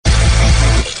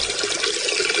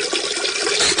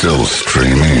Still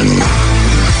streaming.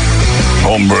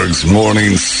 Holmberg's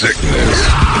Morning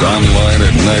Sickness. Online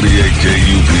at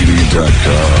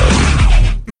 98kupd.com.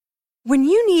 When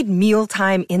you need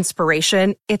mealtime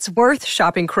inspiration, it's worth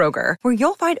shopping Kroger, where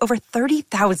you'll find over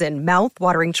 30,000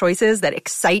 mouth-watering choices that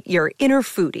excite your inner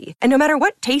foodie. And no matter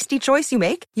what tasty choice you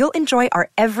make, you'll enjoy our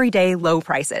everyday low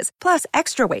prices, plus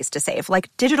extra ways to save,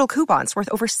 like digital coupons worth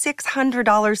over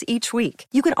 $600 each week.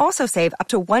 You can also save up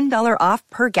to $1 off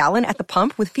per gallon at the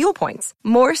pump with fuel points.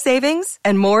 More savings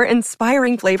and more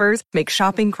inspiring flavors make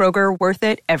shopping Kroger worth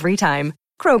it every time.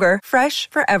 Kroger, fresh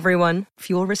for everyone.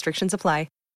 Fuel restrictions apply.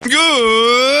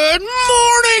 Good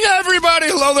morning, everybody.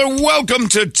 Hello there. Welcome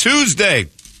to Tuesday.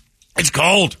 It's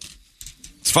cold.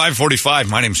 It's 5:45.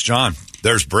 My name's John.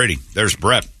 There's Brady. There's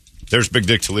Brett. There's Big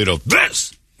Dick Toledo.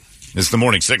 This is the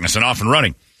Morning Sickness and Off and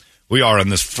Running. We are on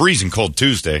this freezing cold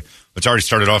Tuesday, which already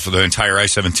started off with the entire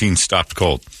I-17 stopped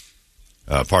cold.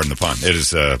 Pardon the pun. It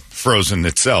is frozen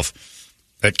itself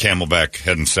at Camelback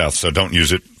heading south, so don't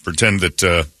use it. Pretend that,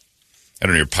 I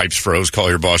don't know, your pipes froze. Call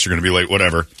your boss. You're going to be late,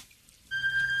 whatever.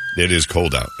 It is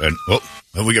cold out. And,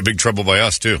 we got big trouble by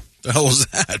us, too. The hell was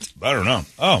that? I don't know.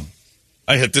 Oh,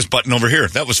 I hit this button over here.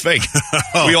 That was fake.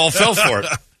 We all fell for it.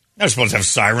 I was supposed to have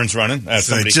sirens running.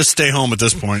 Just stay home at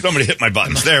this point. Somebody hit my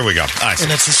buttons. There we go.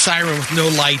 And it's a siren with no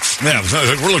lights. Yeah,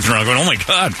 we're looking around going, oh, my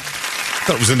God. I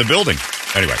thought it was in the building.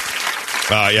 Anyway.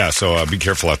 So be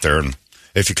careful out there. And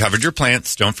if you covered your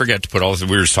plants, don't forget to put all this.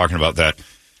 We were just talking about that.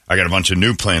 I got a bunch of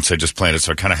new plants I just planted,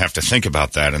 so I kind of have to think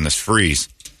about that in this freeze.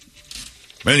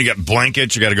 Then you got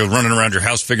blankets. You got to go running around your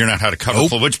house figuring out how to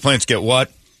cover which plants get what.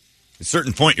 At a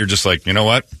certain point, you're just like, you know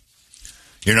what?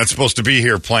 You're not supposed to be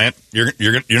here, plant. You're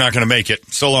not going to make it.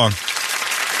 So long.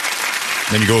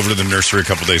 Then you go over to the nursery a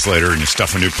couple days later and you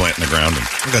stuff a new plant in the ground. And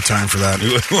I got time for that.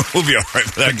 We'll be all right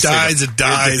with that. If it dies, it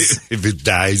dies. If it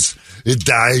dies, it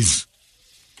dies.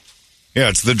 Yeah,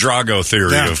 it's the Drago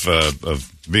theory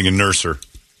of being a nurser.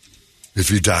 If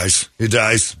he dies, he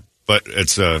dies. But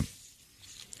it's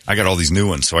I got all these new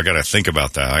ones, so I got to think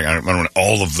about that. I don't want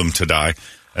all of them to die,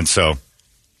 and so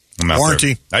I'm out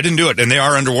warranty. There. I didn't do it, and they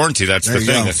are under warranty. That's there the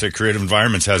thing. That's it. Creative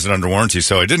Environments has it under warranty,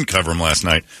 so I didn't cover them last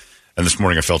night, and this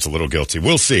morning I felt a little guilty.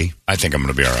 We'll see. I think I'm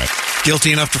going to be all right.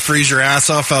 Guilty enough to freeze your ass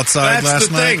off outside last night? That's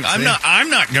the thing. I'm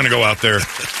not going to go out there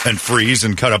and freeze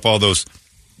and cut up all those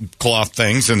cloth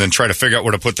things and then try to figure out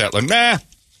where to put that. Like, nah,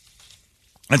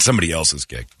 that's somebody else's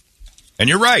gig. And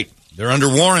you're right. They're under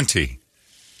warranty.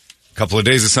 A couple of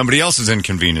days of somebody else's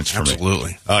inconvenience for me.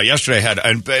 Absolutely. Yesterday I had,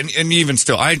 and even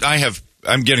still,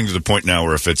 I'm getting to the point now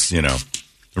where if it's,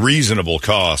 reasonable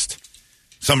cost,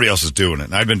 somebody else is doing it.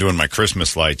 And I've been doing my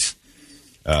Christmas lights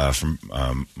from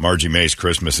Margie May's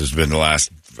Christmas has been the last,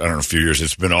 a few years.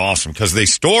 It's been awesome because they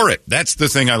store it. That's the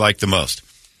thing I like the most.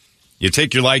 You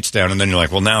take your lights down and then you're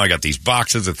like, well, now I got these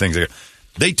boxes of things.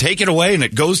 They take it away and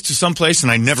it goes to someplace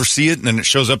and I never see it. And then it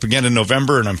shows up again in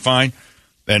November and I'm fine.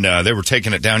 And they were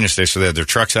taking it down yesterday, so they had their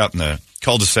trucks out in the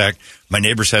cul-de-sac. My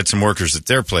neighbors had some workers at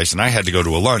their place, and I had to go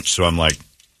to a lunch. So I'm like,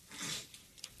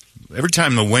 every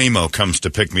time the Waymo comes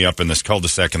to pick me up in this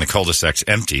cul-de-sac and the cul-de-sac's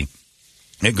empty,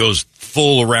 it goes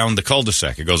full around the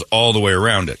cul-de-sac. It goes all the way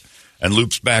around it and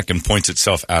loops back and points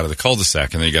itself out of the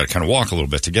cul-de-sac, and then you got to kind of walk a little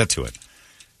bit to get to it.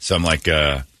 So I'm like,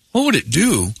 what would it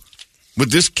do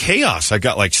with this chaos? I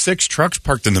got like 6 trucks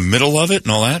parked in the middle of it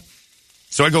and all that.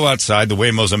 So I go outside. The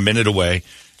Waymo's a minute away.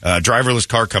 Driverless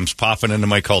car comes popping into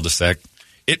my cul-de-sac.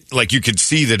 You could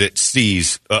see that it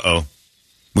sees,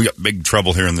 we got big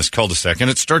trouble here in this cul-de-sac. And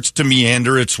it starts to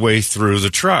meander its way through the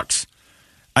trucks.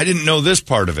 I didn't know this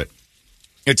part of it.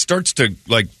 It starts to,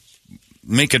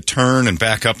 make a turn and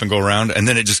back up and go around. And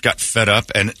then it just got fed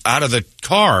up. And out of the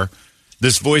car,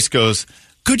 this voice goes,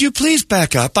 could you please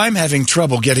back up? I'm having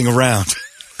trouble getting around.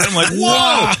 And I'm like,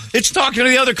 whoa, it's talking to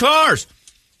the other cars.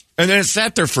 And then it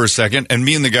sat there for a second, and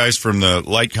me and the guys from the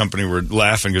light company were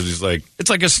laughing because he's like, it's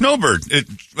like a snowbird,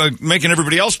 making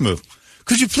everybody else move.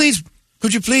 Could you please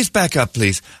back up,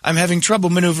 please? I'm having trouble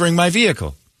maneuvering my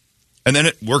vehicle. And then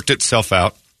it worked itself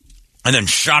out, and then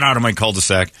shot out of my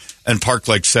cul-de-sac and parked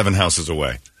 7 houses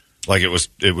away. Like it was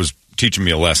teaching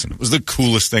me a lesson. It was the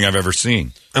coolest thing I've ever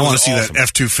seen. I want to see that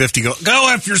F-250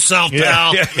 go F yourself,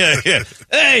 pal. Yeah.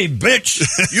 Hey, bitch,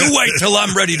 you wait till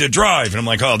I'm ready to drive. And I'm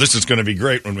like, oh, this is going to be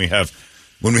great when we have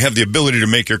the ability to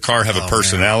make your car have a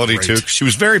personality, too. She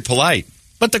was very polite,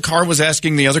 but the car was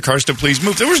asking the other cars to please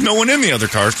move. There was no one in the other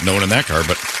cars, no one in that car,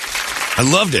 but I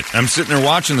loved it. I'm sitting there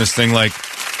watching this thing like,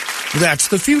 that's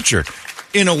the future.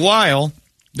 In a while,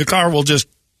 the car will just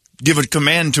give a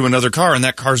command to another car, and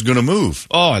that car's going to move.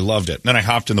 Oh, I loved it. And then I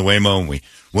hopped in the Waymo, and we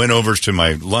went over to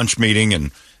my lunch meeting, and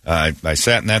I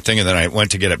sat in that thing, and then I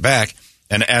went to get it back.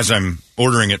 And as I'm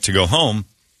ordering it to go home,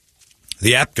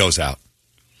 the app goes out.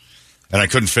 And I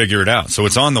couldn't figure it out. So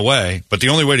it's on the way, but the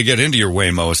only way to get into your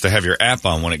Waymo is to have your app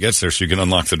on when it gets there so you can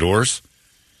unlock the doors.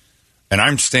 And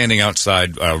I'm standing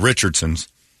outside Richardson's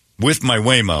with my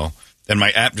Waymo, and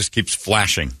my app just keeps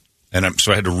flashing. And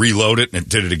so I had to reload it, and it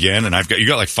did it again. And you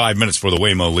got like 5 minutes before the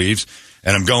Waymo leaves.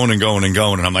 And I'm going and going and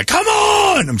going. And I'm like, come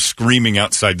on! I'm screaming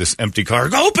outside this empty car.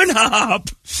 Open up!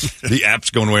 The app's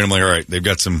going away. And I'm like, all right, they've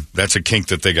got that's a kink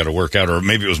that they got to work out. Or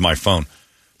maybe it was my phone.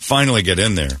 Finally get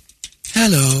in there.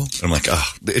 Hello. And I'm like,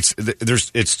 oh,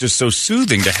 it's just so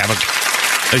soothing to have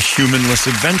a humanless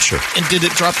adventure. And did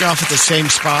it drop you off at the same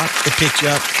spot that picked you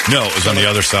up? No, it was on the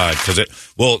other side.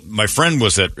 My friend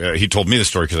was he told me the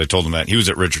story because I told him that. He was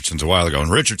at Richardson's a while ago, and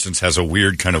Richardson's has a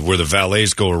weird kind of where the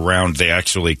valets go around, they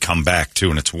actually come back too,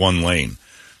 and it's one lane.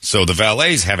 So the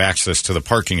valets have access to the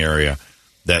parking area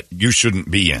that you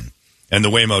shouldn't be in. And the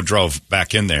Waymo drove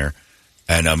back in there,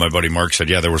 and my buddy Mark said,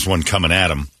 yeah, there was one coming at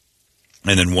him.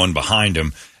 And then one behind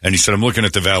him. And he said, I'm looking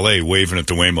at the valet waving at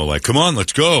the Waymo like, come on,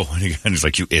 let's go. And he's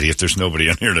like, you idiot, there's nobody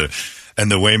in here to...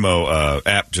 And the Waymo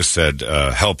app just said,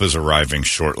 help is arriving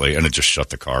shortly. And it just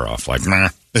shut the car off. Like, nah,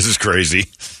 this is crazy.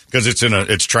 Because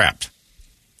it's trapped.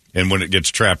 And when it gets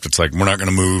trapped, it's like, we're not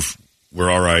going to move. We're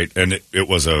all right. And it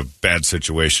was a bad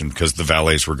situation because the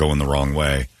valets were going the wrong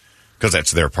way. Because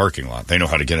that's their parking lot. They know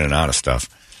how to get in and out of stuff.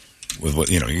 With what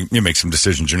you make some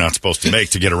decisions you're not supposed to make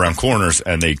to get around corners,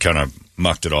 and they kind of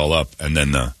mucked it all up. And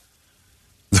then the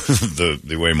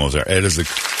Waymo's there.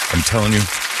 I'm telling you,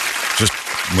 just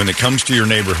when it comes to your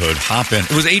neighborhood, hop in.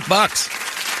 It was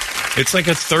 $8. It's like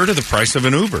a third of the price of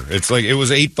an Uber. It's like it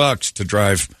was $8 to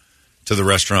drive to the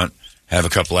restaurant, have a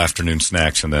couple afternoon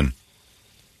snacks, and then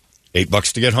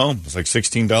 $8 to get home. It's like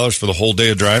 $16 for the whole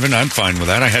day of driving. I'm fine with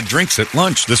that. I had drinks at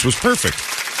lunch. This was perfect.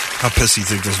 How pissed do you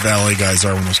think those valet guys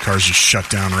are when those cars just shut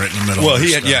down right in the middle? Well,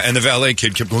 and the valet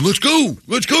kid kept going, let's go.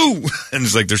 And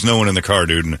it's like, there's no one in the car,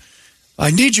 dude. And I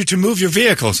need you to move your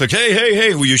vehicle. It's like,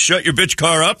 hey, will you shut your bitch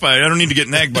car up? I don't need to get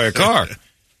nagged by a car.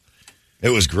 It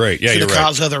was great. Yeah, you're right.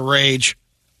 Cause other rage.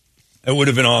 It would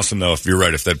have been awesome, though, if you're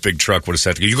right, if that big truck would have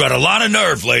said, you got a lot of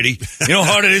nerve, lady. You know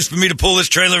how hard it is for me to pull this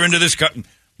trailer into this car?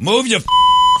 Move your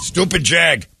stupid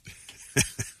Jag.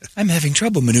 I'm having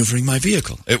trouble maneuvering my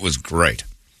vehicle. It was great.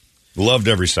 Loved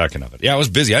every second of it. Yeah, I was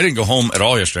busy. I didn't go home at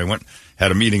all yesterday. I went, had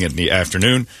a meeting in the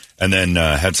afternoon, and then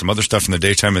had some other stuff in the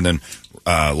daytime, and then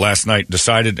last night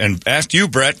decided and asked you,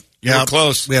 Brett. You were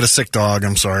close. We had a sick dog.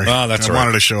 I'm sorry. Oh, that's I right.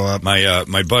 wanted to show up.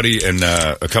 My buddy and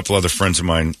a couple other friends of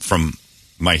mine from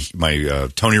my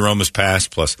Tony Roma's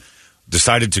past, plus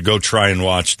decided to go try and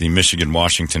watch the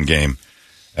Michigan-Washington game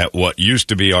at what used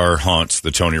to be our haunts,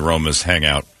 the Tony Roma's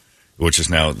hangout, which is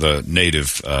now the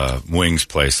native wings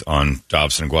place on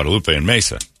Dobson and Guadalupe and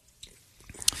Mesa.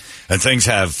 And things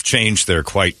have changed there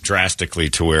quite drastically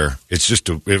to where it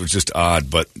was just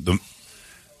odd, but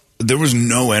there was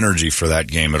no energy for that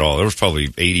game at all. There was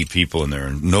probably 80 people in there,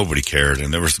 and nobody cared.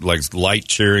 And there was like light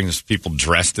cheering. There's people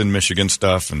dressed in Michigan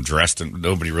stuff and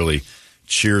nobody really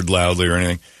cheered loudly or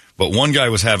anything. But one guy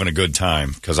was having a good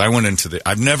time because I went into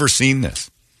I've never seen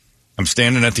this. I'm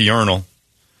standing at the urinal.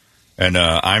 And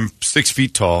I'm 6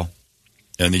 feet tall,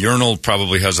 and the urinal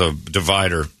probably has a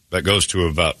divider that goes to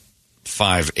about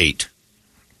 5'8".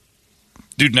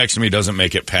 Dude next to me doesn't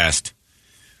make it past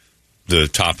the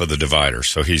top of the divider,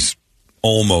 so he's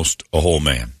almost a whole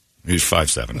man. He's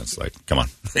 5'7". It's like, come on,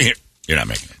 you're not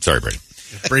making it. Sorry, Brady.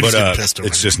 Brady's getting pissed over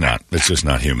it's just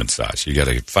not human size. You got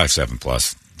to 5'7"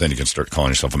 plus, then you can start calling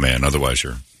yourself a man. Otherwise,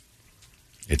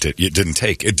 it didn't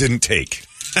take.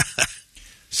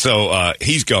 So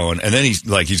he's going, and then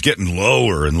he's getting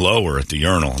lower and lower at the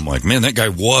urinal. I'm like, man, that guy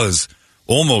was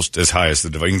almost as high as the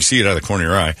divider. You can see it out of the corner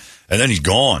of your eye. And then he's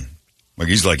gone. Like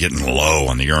he's like getting low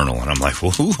on the urinal. And I'm like,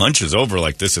 well, who hunches over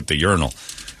like this at the urinal?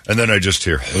 And then I just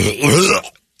hear, and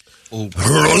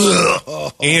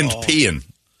peeing.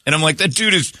 And I'm like, that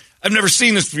dude I've never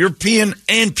seen this. You're peeing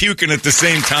and puking at the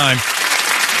same time.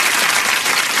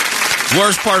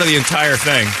 Worst part of the entire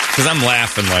thing, because I'm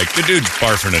laughing like, the dude's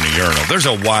barfing in a urinal. There's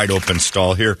a wide open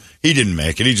stall here. He didn't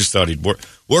make it. He just thought he'd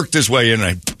worked his way in,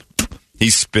 and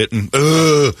he's spitting.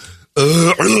 And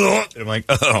I'm like,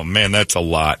 oh, man, that's a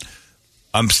lot.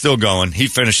 I'm still going. He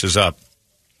finishes up,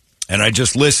 and I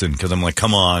just listen, because I'm like,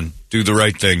 come on, do the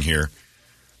right thing here.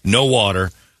 No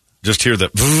water. Just hear the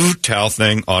towel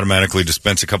thing, automatically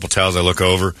dispense a couple towels. I look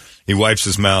over. He wipes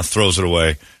his mouth, throws it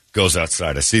away. Goes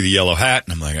outside. I see the yellow hat,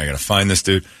 and I'm like, I got to find this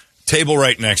dude. Table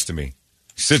right next to me.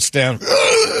 Sits down.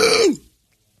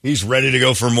 He's ready to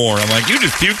go for more. I'm like, you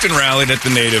just puked and rallied at the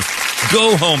native.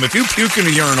 Go home. If you puke in a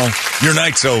urinal, your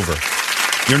night's over.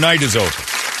 Your night is over.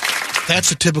 That's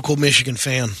a typical Michigan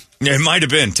fan. Yeah, it might have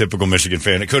been typical Michigan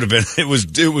fan. It could have been. It was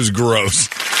gross.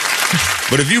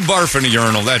 But if you barf in a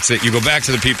urinal, that's it. You go back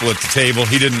to the people at the table.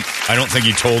 I don't think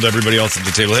he told everybody else at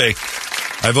the table, hey,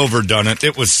 I've overdone it.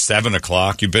 It was 7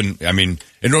 o'clock. In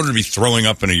order to be throwing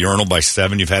up in a urinal by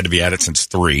 7, you've had to be at it since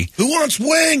 3. Who wants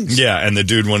wings? Yeah, and the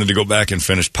dude wanted to go back and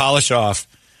polish off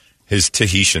his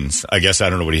Tahitians. I guess, I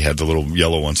don't know what he had, the little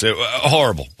yellow ones.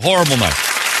 Horrible night.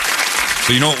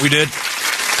 So you know what we did?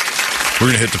 We're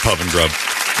going to hit the pub and grub.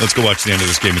 Let's go watch the end of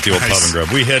this game at the old pub and grub.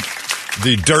 We hit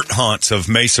the dirt haunts of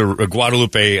Mesa,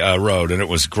 Guadalupe Road, and it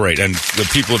was great. And the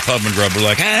people at Pub and Grub were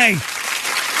like, hey!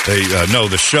 They know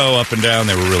the show up and down.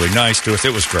 They were really nice to us.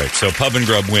 It was great. So Pub and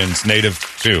Grub wins, Native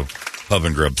 2, Pub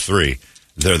and Grub 3.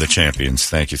 They're the champions.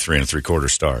 Thank you, 3 3/4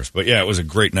 stars. But yeah, it was a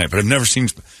great night. But I've never seen,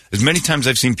 as many times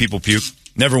I've seen people puke,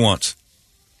 never once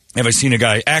have I seen a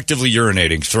guy actively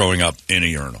urinating, throwing up in a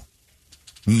urinal.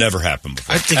 Never happened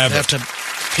before. I think ever. you'd have to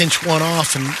pinch one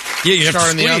off and you have start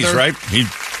to in the squeeze, other. right?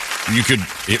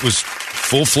 It was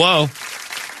full flow.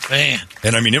 Man.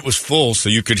 And it was full, so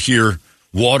you could hear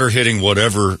water hitting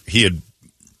whatever he had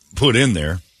put in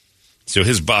there. So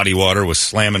his body water was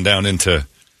slamming down into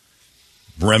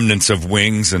remnants of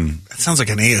wings. And that sounds like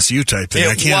an ASU type thing.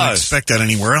 I can't expect that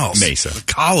anywhere else. Mesa. A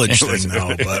college thing,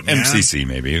 though. But MCC,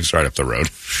 maybe. It was right up the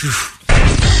road.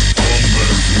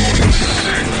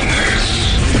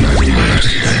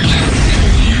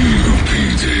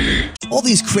 All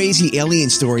these crazy alien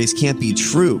stories can't be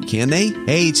true, can they?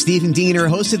 Hey, it's Stephen Diener,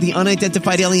 host of the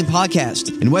Unidentified Alien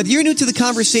Podcast. And whether you're new to the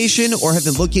conversation or have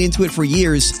been looking into it for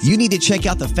years, you need to check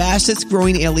out the fastest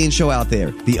growing alien show out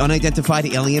there, the Unidentified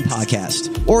Alien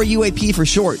Podcast, or UAP for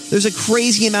short. There's a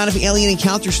crazy amount of alien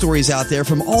encounter stories out there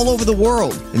from all over the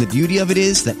world. And the beauty of it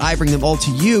is that I bring them all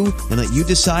to you and let you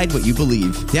decide what you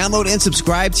believe. Download and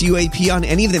subscribe to UAP on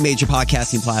any of the major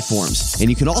podcasting platforms. And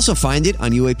you can also find it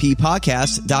on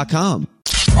UAPpodcast.com.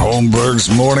 Holmberg's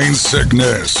Morning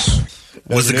Sickness.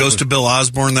 Was the ghost of Bill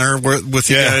Osborne there with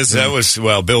you guys? That was,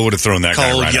 Bill would have thrown that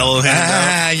guy right Yellow out.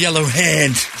 Hand. Yellow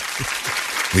Hand.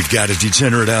 We've got a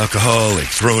degenerate alcoholic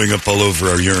throwing up all over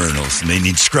our urinals, and they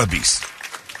need scrubbies.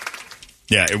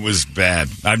 Yeah, it was bad.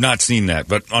 I've not seen that.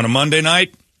 But on a Monday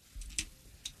night,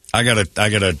 I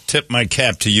gotta tip my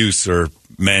cap to you, sir,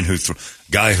 man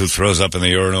guy who throws up in the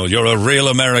urinal. You're a real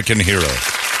American hero.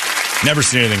 Never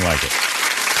seen anything like it.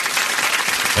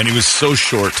 And he was so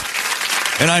short.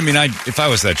 And if I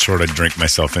was that short, I'd drink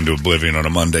myself into oblivion on a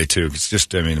Monday, too. It's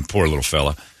just, poor little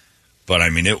fella. But,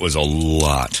 it was a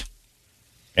lot.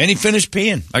 And he finished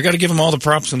peeing. I got to give him all the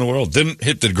props in the world. Didn't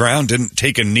hit the ground, didn't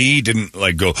take a knee, didn't,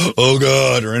 go, oh,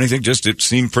 God, or anything. Just, it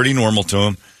seemed pretty normal to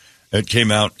him. It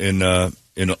came out in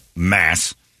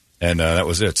mass, and that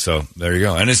was it. So, there you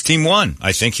go. And his team won.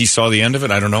 I think he saw the end of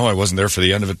it. I don't know. I wasn't there for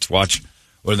the end of it to watch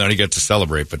whether or not he got to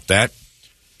celebrate. But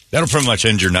that'll pretty much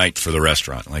end your night for the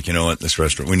restaurant. You know what? This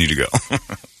restaurant, we need to go.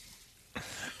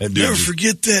 Never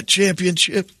forget that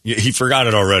championship. Yeah, he forgot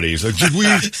it already. He's like,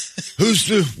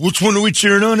 which one are we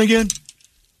cheering on again?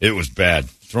 It was bad.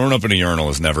 Throwing up in a urinal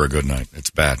is never a good night. It's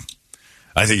bad.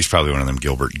 I think he's probably one of them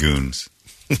Gilbert Goons.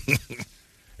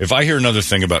 If I hear another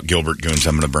thing about Gilbert Goons,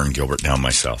 I'm going to burn Gilbert down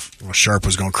myself. Well, Sharp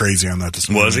was going crazy on that this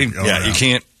morning. Was he? Yeah, you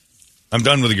can't. I'm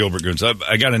done with the Gilbert Goons.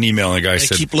 I got an email and a guy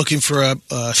said... They keep looking for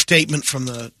a statement from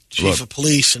the chief of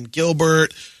police and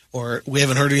Gilbert, or we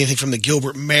haven't heard anything from the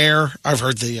Gilbert mayor. I've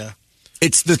heard the...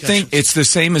 It's the thing. It's the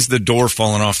same as the door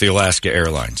falling off the Alaska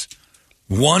Airlines.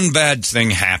 One bad thing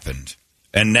happened,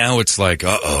 and now it's like,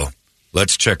 uh-oh,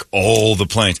 let's check all the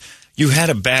planes. You had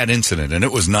a bad incident, and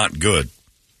it was not good.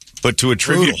 But to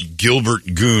attribute Gilbert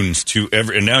Goons to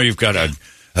and now you've got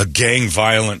a gang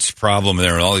violence problem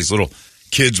there, and all these little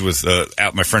kids with,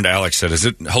 my friend Alex said, is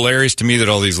it hilarious to me that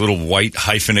all these little white,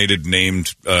 hyphenated,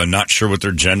 named, not sure what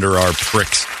their gender are,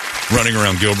 pricks running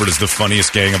around Gilbert is the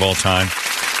funniest gang of all time?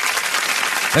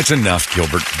 That's enough,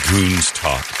 Gilbert Goons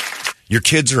talk. Your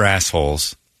kids are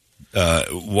assholes.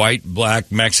 White, black,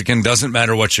 Mexican, doesn't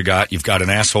matter what you got. You've got an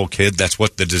asshole kid. That's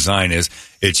what the design is.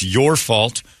 It's your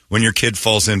fault when your kid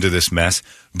falls into this mess.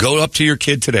 Go up to your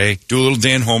kid today, do a little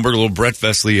Dan Holmberg, a little Brett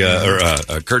Vesley,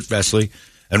 Kurt Vesley,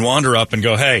 and wander up and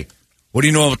go, hey, what do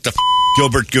you know about the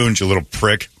Gilbert Goons, you little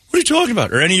prick? What are you talking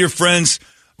about? Or any of your friends,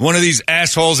 one of these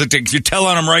assholes that you tell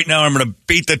on them right now, I'm going to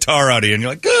beat the tar out of you. And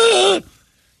you're like, ah.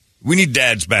 We need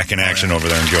dads back in action over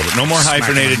there in Gilbert. No more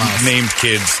hyphenated named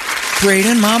kids.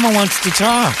 Braden, Mama wants to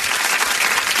talk.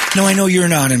 No, I know you're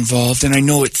not involved, and I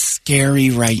know it's scary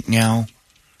right now.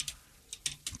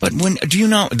 But do you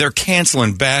know they're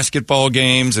canceling basketball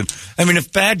games? And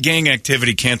if bad gang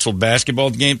activity canceled basketball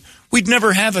games, we'd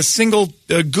never have a single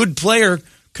good player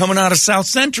coming out of South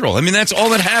Central. I mean, that's all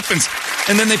that happens.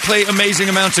 And then they play amazing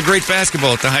amounts of great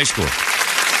basketball at the high school.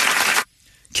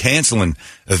 Canceling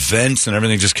events and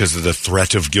everything just because of the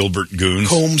threat of Gilbert Goons.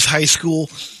 Combs High School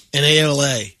in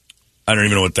ALA. I don't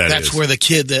even know what that is. That's where the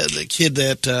kid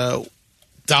that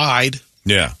died.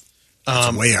 Yeah.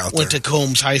 Way out went there. to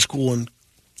Combs High School in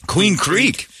Queen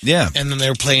Creek. Yeah. And then they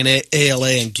were playing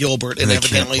ALA in Gilbert, and they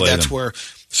evidently can't play that's them. where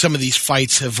some of these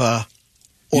fights have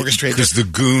orchestrated. Because the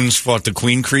Goons fought the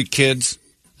Queen Creek kids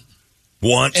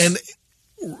once. And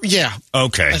yeah,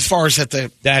 okay. As far as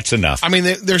that's enough. I mean,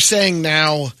 they're saying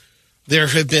now there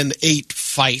have been 8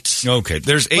 fights. Okay,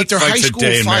 there's 8 they're fights high a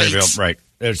day in school Maryville. fights. Right.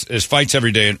 There's fights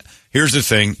every day. And here's the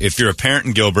thing. If you're a parent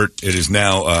in Gilbert, it is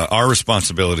now our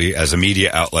responsibility as a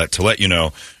media outlet to let you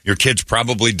know your kid's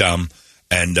probably dumb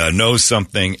and knows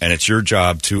something, and it's your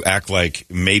job to act like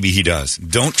maybe he does.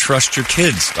 Don't trust your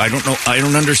kids. I don't know. I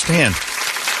don't understand.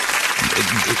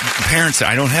 Parents,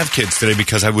 I don't have kids today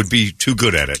because I would be too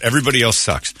good at it. Everybody else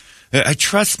sucks. I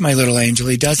trust my little angel.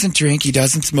 He doesn't drink. He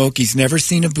doesn't smoke. He's never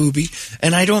seen a boobie.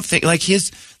 And I don't think,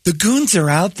 the Goons are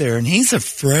out there, and he's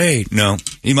afraid. No,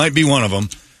 he might be one of them.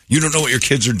 You don't know what your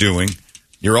kids are doing.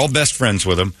 You're all best friends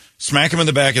with them. Smack him in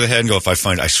the back of the head and go, I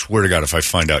swear to God, if I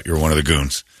find out you're one of the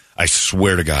Goons, I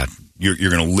swear to God, you're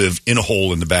going to live in a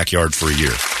hole in the backyard for a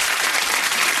year.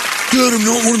 Dad, I'm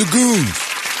not one of the Goons.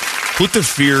 Put the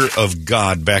fear of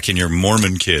God back in your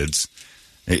Mormon kids.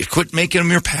 Quit making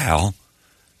them your pal.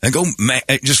 And go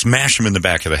just smash them in the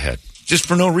back of the head. Just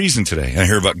for no reason today. I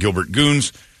hear about Gilbert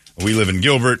Goons. We live in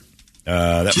Gilbert.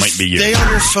 That might be you. Stay on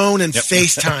your phone and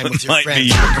FaceTime with your might friends.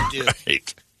 be you.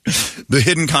 Right. The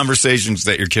hidden conversations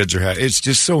that your kids are having. It's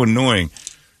just so annoying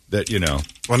that,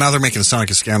 Well, now they're making it sound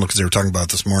like a scandal because they were talking about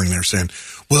it this morning. They were saying,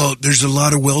 well, there's a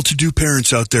lot of well-to-do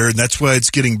parents out there, and that's why it's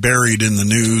getting buried in the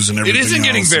news and everything. It isn't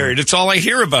getting buried. It's all I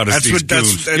hear about is these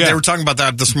Goons. They were talking about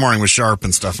that this morning with Sharp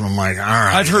and stuff, and I'm like, all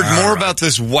right. I've heard more about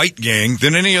this white gang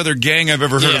than any other gang I've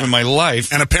ever heard of in my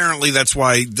life. And apparently that's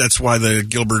why the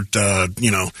Gilbert,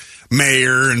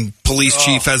 mayor and police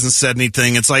chief hasn't said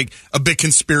anything. It's like a big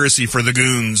conspiracy for the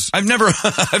Goons. I've never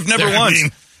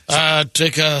once.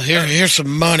 Here's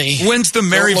some money. When's the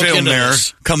Maryville mayor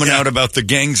this. coming out about the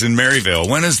gangs in Maryville?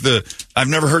 When is I've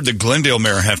never heard the Glendale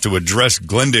mayor have to address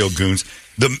Glendale Goons.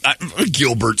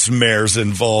 Gilbert's mayor's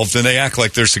involved, and they act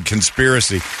like there's a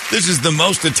conspiracy. This is the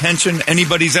most attention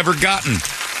anybody's ever gotten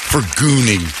for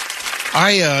gooning.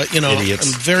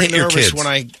 I'm very nervous when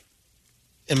I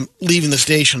am leaving the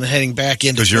station and heading back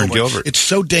into because you're in Gilbert. It's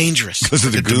so dangerous because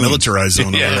of the militarized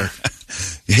zone over there.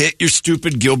 Hit your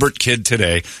stupid Gilbert kid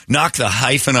today, knock the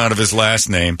hyphen out of his last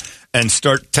name, and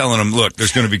start telling him, look,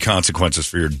 there's going to be consequences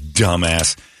for your dumb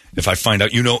ass if I find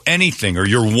out you know anything or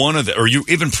you're one of the, or you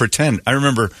even pretend. I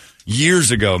remember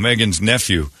years ago, Megan's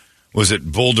nephew was at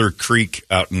Boulder Creek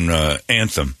out in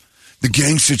Anthem. The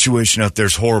gang situation out there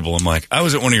is horrible. I'm like, I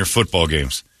was at one of your football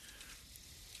games.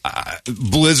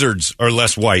 Blizzards are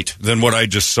less white than what I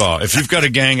just saw. If you've got a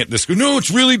gang at this school, no,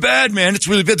 it's really bad, man. It's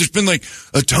really bad. There's been like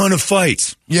a ton of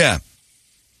fights. Yeah.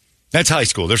 That's high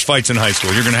school. There's fights in high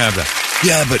school. You're going to have that.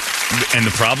 Yeah, and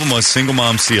the problem was single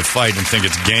moms see a fight and think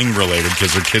it's gang related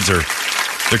because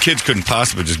their kids couldn't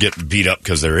possibly just get beat up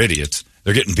because they're idiots.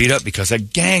 They're getting beat up because a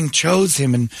gang chose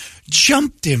him and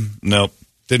jumped him. Nope.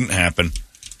 Didn't happen.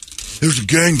 There's a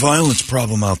gang violence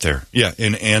problem out there. Yeah,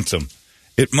 in Anthem.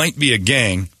 It might be a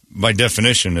gang, by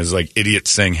definition, is like idiots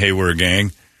saying, hey, we're a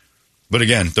gang. But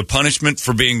again, the punishment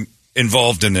for being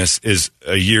involved in this is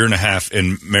a year and a half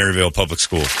in Maryville Public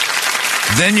School.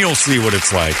 Then you'll see what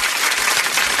it's like.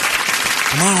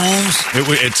 Come on, Holmes.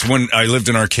 It's when I lived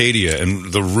in Arcadia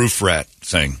and the roof rat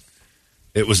thing.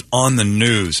 It was on the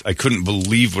news. I couldn't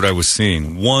believe what I was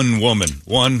seeing. One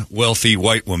wealthy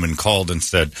white woman called and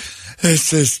said,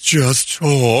 this is just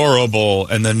horrible.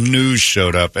 And the news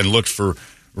showed up and looked for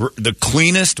the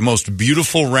cleanest, most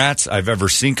beautiful rats I've ever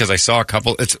seen because I saw a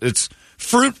couple. It's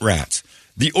fruit rats.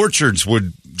 The orchards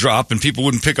would drop and people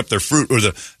wouldn't pick up their fruit.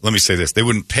 Let me say this. They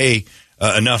wouldn't pay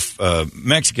enough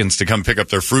Mexicans to come pick up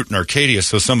their fruit in Arcadia,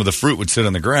 so some of the fruit would sit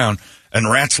on the ground, and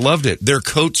rats loved it. Their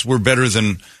coats were better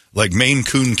than like Maine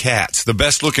Coon cats. The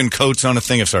best looking coats on a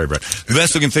thing. Sorry, Brett. The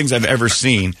best looking things I've ever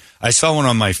seen. I saw one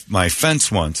on my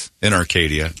fence once in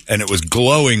Arcadia, and it was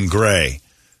glowing gray.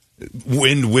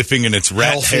 Wind whipping in its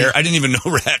rat hair. I didn't even know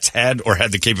rats had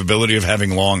the capability of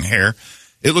having long hair.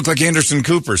 It looked like Anderson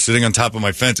Cooper sitting on top of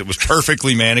my fence. It was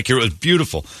perfectly manicured. It was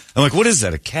beautiful. I'm like, what is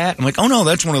that, a cat? I'm like, oh, no,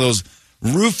 that's one of those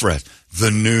roof rats.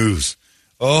 The news.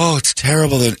 Oh, it's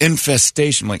terrible, the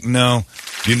infestation. I'm like, no,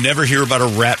 you never hear about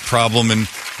a rat problem in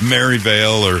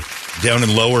Maryvale or down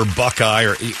in Lower Buckeye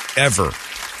or ever.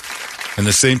 And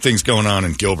the same thing's going on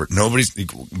in Gilbert.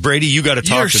 Brady, you got to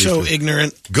talk to these You're so people.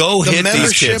 ignorant. Go the hit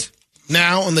these kids.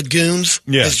 Now on the Goons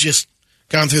has just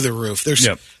gone through the roof.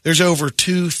 There's over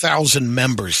 2,000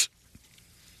 members.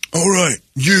 All right,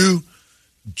 you,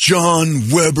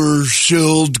 John Weber,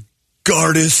 Schild,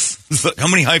 Gardis. How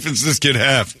many hyphens does this kid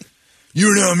have?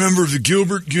 You're now a member of the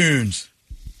Gilbert Goons.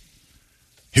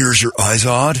 Here's your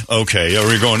Izod. Okay, are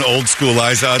we going old school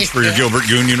Izods for your Gilbert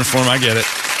Goon uniform? I get it.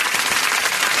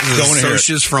 The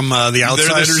socias from the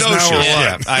Outsiders now, or what?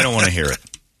 Yeah, I don't want to hear it.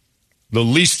 The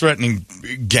least threatening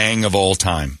gang of all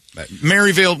time.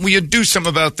 Maryvale, will you do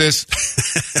something about this?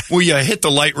 Will you hit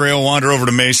the light rail, wander over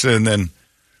to Mesa, and then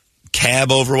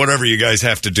cab over, whatever you guys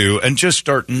have to do, and just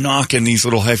start knocking these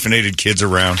little hyphenated kids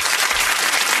around?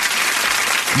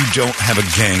 You don't have a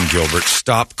gang, Gilbert.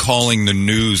 Stop calling the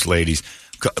news, ladies.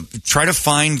 Try to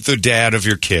find the dad of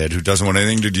your kid who doesn't want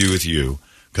anything to do with you,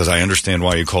 because I understand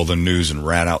why you call the news and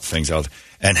rat out things out,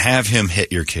 and have him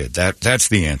hit your kid. That's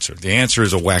the answer. The answer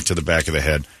is a whack to the back of the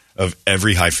head of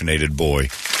every hyphenated boy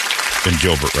in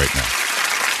Gilbert right now.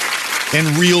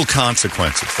 And real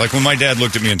consequences. Like when my dad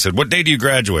looked at me and said, "What day do you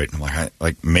graduate?" I'm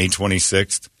like May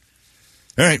 26th.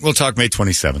 All right, we'll talk May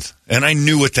 27th. And I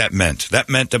knew what that meant. That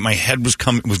meant that my head was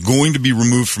going to be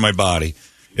removed from my body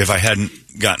if I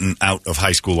hadn't gotten out of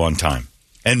high school on time.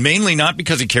 And mainly not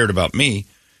because he cared about me.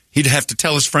 He'd have to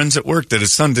tell his friends at work that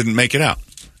his son didn't make it out.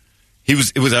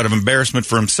 It was out of embarrassment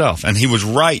for himself, and he was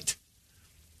right.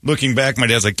 Looking back, my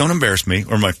dad's like, "Don't embarrass me,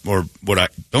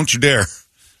 don't you dare.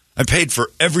 I paid for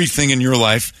everything in your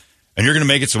life, and you're going to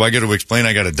make it so I get to explain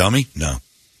I got a dummy?" No.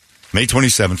 May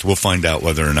 27th, we'll find out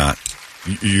whether or not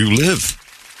you live.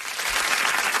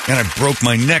 And I broke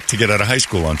my neck to get out of high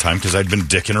school on time because I'd been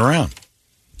dicking around.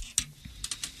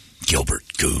 Gilbert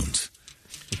Goons.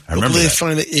 I remember they that.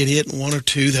 find an idiot, one or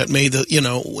two that made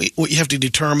what you have to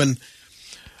determine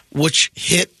which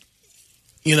hit,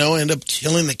 end up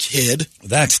killing the kid.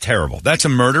 That's terrible. That's a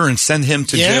murder, and send him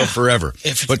to jail forever.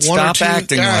 But stop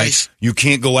acting like you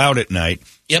can't go out at night.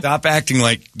 Yep. Stop acting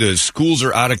like the schools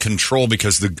are out of control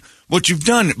because what you've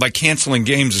done by canceling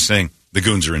games is saying the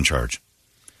Goons are in charge.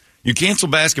 You cancel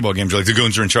basketball games, you're like, the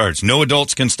Goons are in charge. No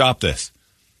adults can stop this.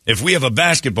 If we have a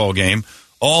basketball game,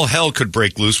 all hell could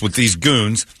break loose with these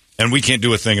Goons, and we can't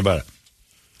do a thing about it.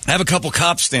 Have a couple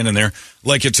cops standing there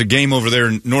like it's a game over there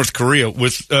in North Korea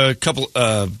with a couple,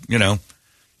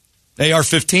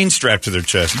 AR-15 strapped to their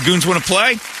chest. You Goons want to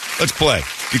play? Let's play.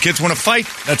 You kids want to fight?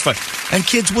 Let's fight. And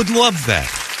kids would love that.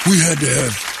 We had to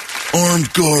have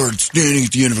armed guards standing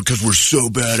at the end of it because we're so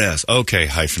badass. Okay,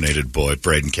 hyphenated boy,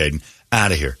 Braden Caden,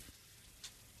 out of here.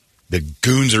 The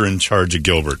Goons are in charge of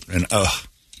Gilbert.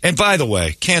 And by the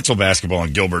way, cancel basketball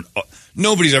in Gilbert.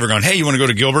 Nobody's ever gone, "Hey, you want to go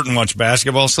to Gilbert and watch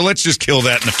basketball?" So let's just kill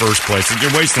that in the first place.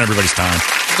 You're wasting everybody's time.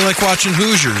 They're like watching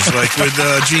Hoosiers, like with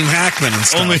Gene Hackman and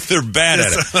stuff. Only they're bad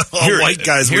at it. All white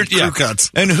guys with crew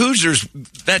cuts. And Hoosiers,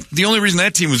 the only reason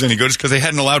that team was any good is because they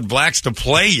hadn't allowed blacks to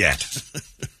play yet.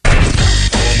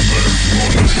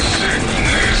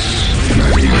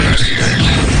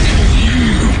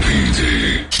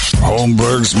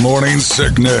 Holmberg's Morning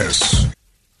Sickness.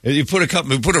 You put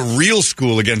a real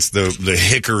school against the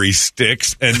Hickory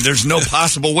Sticks, and there's no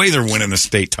possible way they're winning a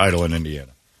state title in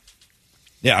Indiana.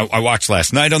 Yeah, I watched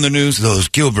last night on the news, those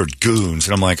Gilbert Goons,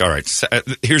 and I'm like, all right,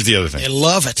 here's the other thing. I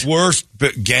love it. Worst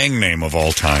gang name of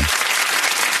all time.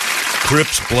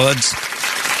 Crips, Bloods.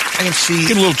 I can see.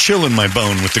 Get a little chill in my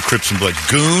bone with the Crips and Bloods.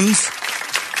 Goons?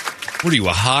 What are you,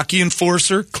 a hockey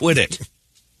enforcer? Quit it.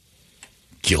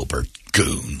 Gilbert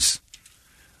Goons.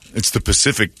 It's the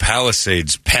Pacific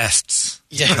Palisades pests.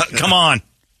 Yeah. Come on.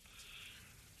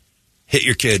 Hit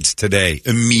your kids today,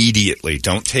 immediately.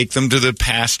 Don't take them to the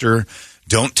pastor.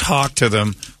 Don't talk to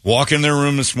them. Walk in their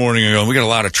room this morning and go, "We got a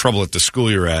lot of trouble at the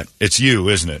school you're at. It's you,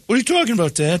 isn't it?" "What are you talking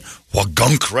about, Dad?" Well,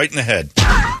 gunk right in the head.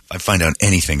 If I find out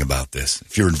anything about this,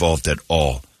 if you're involved at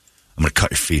all, I'm going to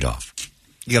ut your feet off.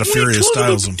 You got to Furious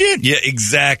Styles them. Yeah,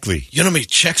 exactly. You know how many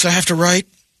checks I have to write?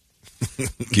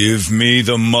 Give me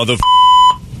the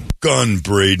gun,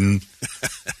 Braden.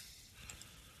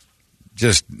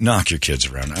 Just knock your kids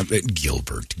around.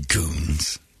 Gilbert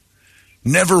Goons.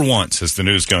 Never once has the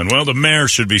news gone, "Well, the mayor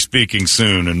should be speaking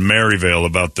soon in Maryvale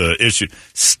about the issue."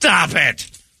 Stop it!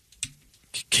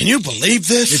 Can you believe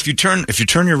this? If you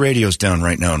turn your radios down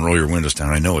right now and roll your windows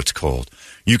down, I know it's cold.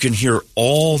 You can hear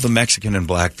all the Mexican and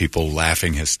black people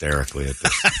laughing hysterically at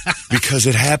this because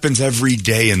it happens every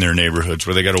day in their neighborhoods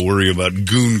where they got to worry about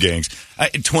goon gangs.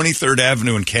 23rd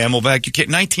Avenue and Camelback,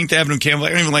 19th Avenue and Camelback. I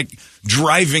don't even like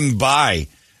driving by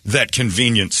that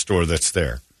convenience store that's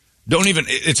there.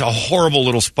 It's a horrible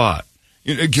little spot.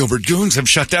 Gilbert Goons have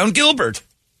shut down Gilbert.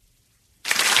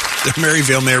 The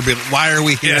Maryville mayor be like, why are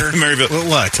we here? Yeah, Maryville. Well,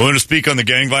 what? Want to speak on the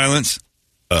gang violence?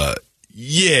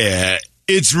 Yeah,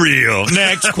 it's real.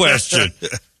 Next question.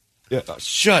 Yeah,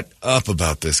 shut up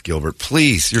about this, Gilbert.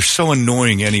 Please. You're so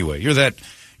annoying anyway. You're that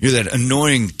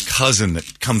annoying cousin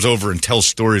that comes over and tells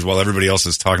stories while everybody else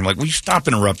is talking. Like, will you stop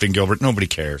interrupting, Gilbert? Nobody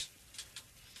cares.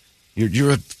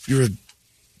 You're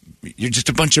just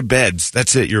a bunch of beds.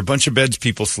 That's it. You're a bunch of beds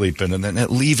people sleep in, and then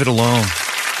leave it alone.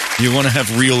 You want to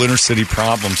have real inner city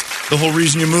problems. The whole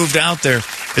reason you moved out there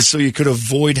is so you could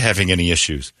avoid having any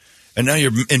issues. And now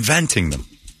you're inventing them.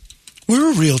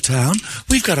 We're a real town.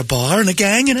 We've got a bar and a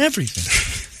gang and everything.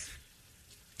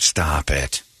 Stop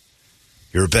it.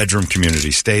 You're a bedroom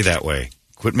community. Stay that way.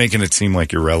 Quit making it seem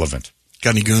like you're relevant.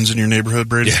 Got any goons in your neighborhood,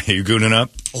 Brady? Yeah, you gooning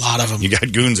up? A lot of them. You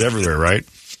got goons everywhere, right?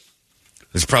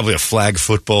 There's probably a flag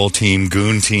football team,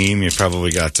 goon team. You've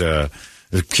probably got the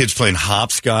kids playing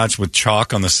hopscotch with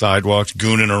chalk on the sidewalks,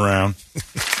 gooning around.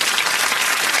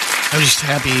 I'm just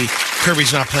happy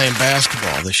Kirby's not playing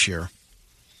basketball this year.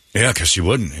 Yeah, because she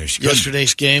wouldn't.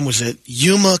 Yesterday's game was at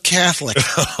Yuma Catholic.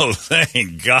 Oh,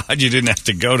 thank God you didn't have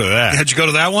to go to that. Had you go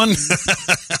to that one?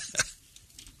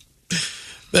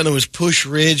 Then it was Push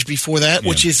Ridge before that,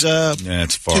 which is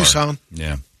it's far. Tucson.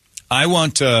 Yeah. I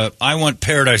want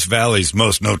Paradise Valley's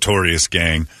most notorious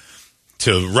gang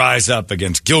to rise up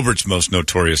against Gilbert's most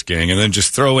notorious gang and then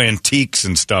just throw antiques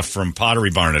and stuff from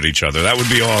Pottery Barn at each other. That would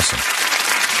be awesome.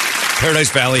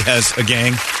 Paradise Valley has a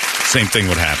gang, same thing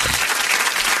would happen.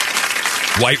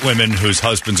 White women whose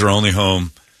husbands are only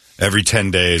home every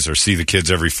 10 days or see the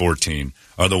kids every 14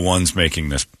 are the ones making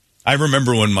this. I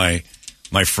remember when my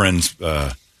friends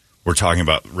were talking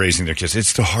about raising their kids.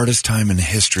 It's the hardest time in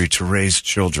history to raise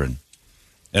children.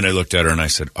 And I looked at her and I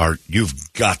said,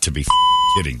 you've got to be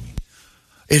kidding me.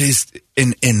 It is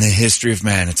in the history of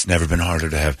man, it's never been harder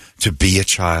to be a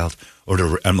child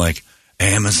I'm like,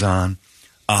 Amazon,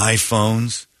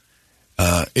 iPhones.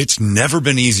 It's never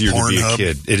been easier to be a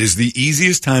kid. It is the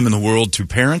easiest time in the world to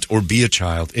parent or be a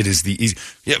child. It is the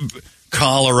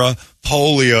cholera,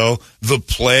 polio, the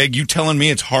plague. You telling me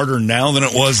it's harder now than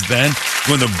it was then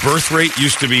when the birth rate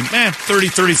used to be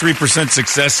 33%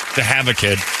 success to have a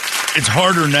kid. It's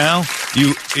harder now.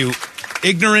 You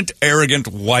ignorant, arrogant,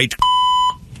 white.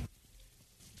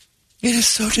 It is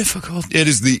so difficult. It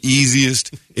is the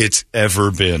easiest it's ever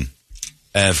been.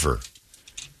 Ever.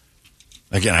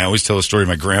 Again, I always tell the story of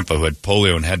my grandpa who had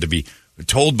polio and had to be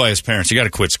told by his parents, you got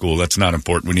to quit school. That's not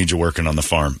important. We need you working on the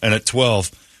farm. And at 12,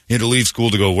 he had to leave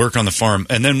school to go work on the farm.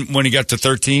 And then when he got to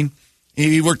 13,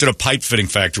 he worked at a pipe fitting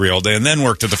factory all day and then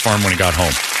worked at the farm when he got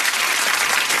home.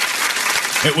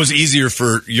 It was easier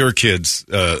for your kids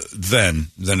then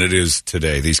than it is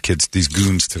today. These kids, these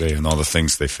goons today and all the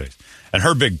things they face. And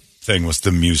her big thing was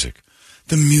the music.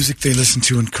 The music they listen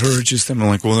to encourages them. I'm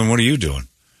like, well, then what are you doing?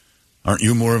 Aren't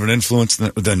you more of an influence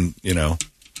than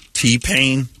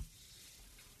T-Pain?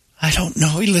 I don't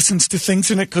know. He listens to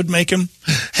things and it could make him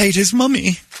hate his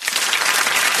mummy.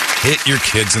 Hit your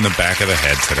kids in the back of the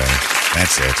head today.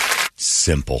 That's it.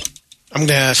 Simple. I'm going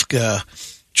to ask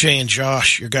Jay and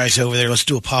Josh, your guys over there, let's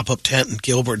do a pop-up tent in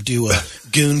Gilbert, do a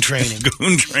goon training.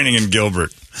 Goon training in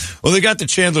Gilbert. Well, they got the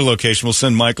Chandler location. We'll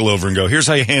send Michael over and go, here's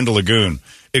how you handle a goon.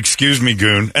 Excuse me,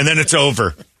 goon. And then it's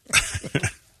over.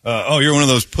 You're one of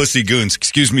those pussy goons.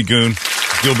 Excuse me, goon.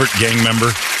 Gilbert gang member.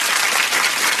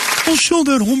 I'll show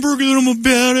that Holmberg that I'm a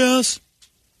badass.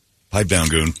 Pipe down,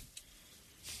 goon.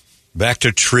 Back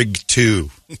to Trig 2.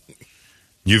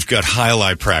 You've got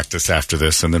highlight practice after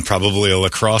this and then probably a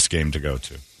lacrosse game to go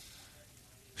to.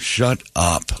 Shut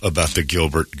up about the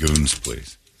Gilbert goons,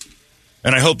 please.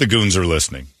 And I hope the goons are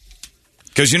listening.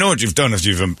 Because you know what you've done is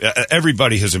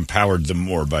everybody has empowered them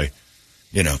more by,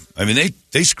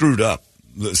 they screwed up.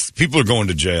 People are going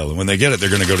to jail, and when they get it, they're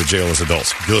going to go to jail as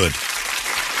adults. Good.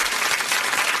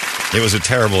 It was a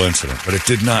terrible incident, but it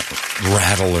did not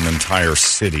rattle an entire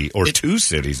city or two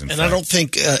cities, in fact. I don't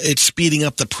think it's speeding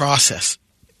up the process.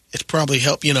 It's probably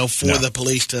helped, the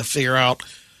police to figure out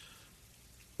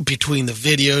between the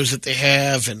videos that they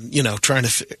have and, trying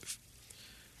to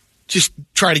just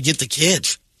try to get the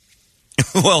kids.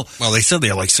 Well, they said they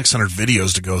had like 600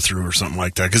 videos to go through or something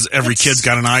like that because every kid's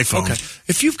got an iPhone. Okay.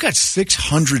 If you've got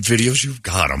 600 videos, you've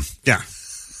got them. Yeah.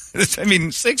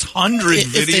 600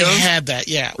 videos. If they had that,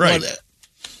 yeah. Right.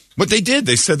 But they did.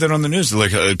 They said that on the news. They're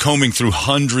like combing through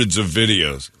hundreds of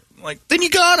videos. Then you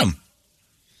got them.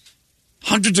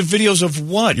 Hundreds of videos of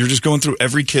what? You're just going through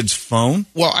every kid's phone?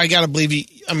 Well, I got to believe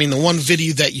the one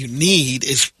video that you need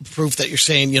is proof that you're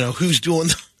saying, who's doing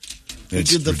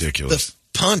ridiculous. The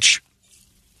punch.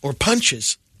 Or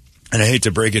punches. And I hate to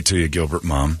break it to you, Gilbert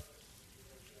Mom.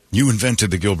 You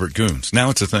invented the Gilbert Goons. Now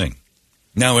it's a thing.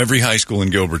 Now every high school in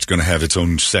Gilbert's going to have its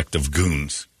own sect of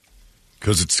goons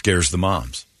because it scares the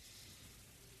moms.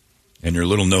 And your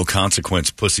little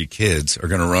no-consequence pussy kids are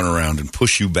going to run around and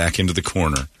push you back into the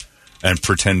corner and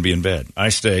pretend to be in bed. I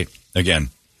stay, again,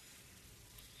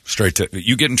 straight to...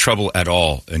 You get in trouble at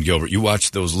all in Gilbert. You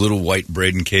watch those little white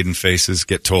Braden Caden faces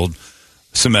get told,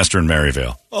 semester in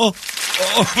Maryvale. Oh,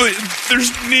 but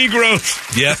there's Negroes.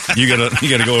 Yeah, you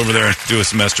gotta go over there and do a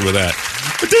semester with that.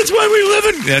 But that's why we live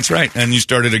in... That's right. And you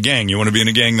started a gang. You want to be in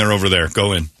a gang? They're over there.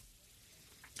 Go in.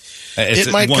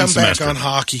 It might come semester. Back on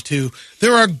hockey, too.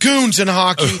 There are goons in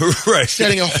hockey. Right.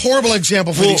 Setting a horrible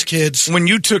example for these kids. When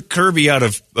you took Kirby out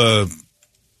of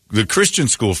the Christian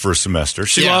school for a semester,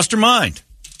 she lost her mind.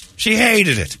 She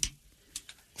hated it.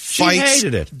 Fights she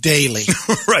hated it. Daily.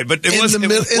 Right, but it wasn't in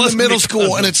the middle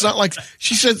school, and it's not like...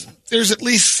 She said there's at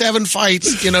least 7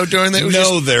 fights, during that.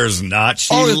 No, there's not.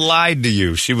 She lied to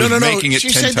you. She was making it 10 times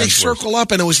worse. She said they circle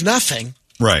up, and it was nothing.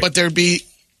 Right. But there'd be...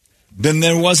 Then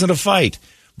there wasn't a fight.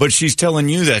 But she's telling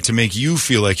you that to make you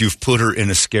feel like you've put her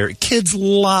in a scary... Kids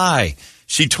lie.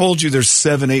 She told you there's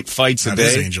 7-8 fights a day.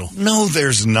 That is Angel. No,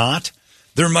 there's not.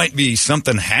 There might be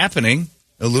something happening.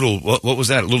 A little... What was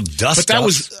that? A little dust. But that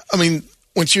was...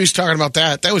 when she was talking about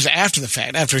that was after the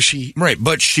fact. After she... Right,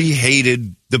 but she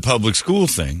hated the public school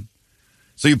thing.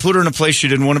 So you put her in a place she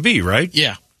didn't want to be, right?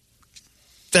 Yeah.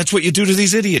 That's what you do to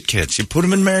these idiot kids. You put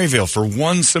them in Maryvale for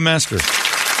 1 semester.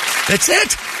 That's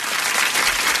it.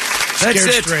 That's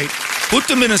it. Straight. Put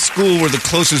them in a school where the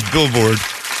closest billboard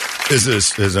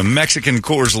is a Mexican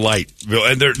Coors Light.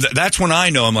 And that's when I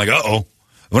know. I'm like, uh-oh.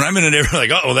 When I'm in an area, like,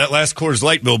 uh-oh, that last Coors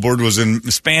Light billboard was in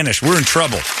Spanish. We're in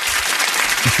trouble.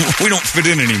 We don't fit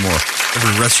in anymore.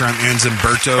 Every restaurant ends in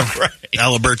Berto, right.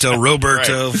 Aliberto,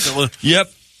 Roberto. Right.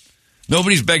 Yep.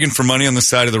 Nobody's begging for money on the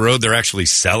side of the road. They're actually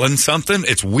selling something.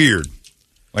 It's weird.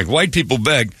 Like white people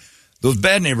beg. Those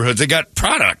bad neighborhoods, they got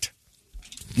product.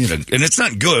 And it's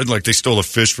not good. Like they stole a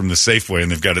fish from the Safeway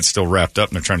and they've got it still wrapped up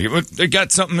and they're trying to get... They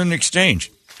got something in exchange.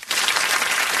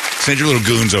 Send your little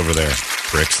goons over there,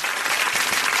 pricks.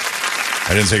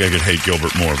 I didn't think I could hate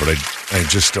Gilbert more, but I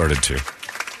just started to.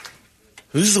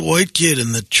 Who's the white kid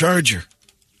in the Charger?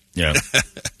 Yeah.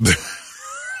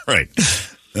 Right.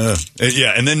 Yeah,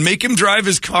 and then make him drive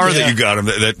his car that you got him,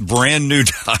 that brand new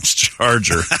Dodge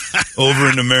Charger, over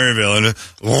into Maryville. And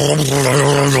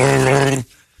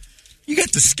you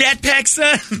got the Scat Pack,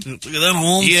 son? Look at that,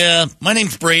 Holmes. Yeah, my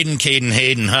name's Braden Caden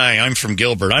Hayden. Hi, I'm from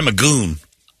Gilbert. I'm a goon.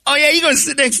 Oh, yeah, you're going to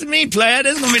sit next to me, plaid.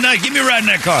 That's going to be nice. Give me a ride in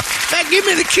that car. In fact, give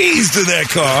me the keys to that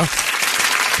car.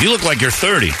 You look like you're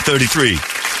 30, 33.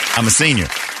 I'm a senior.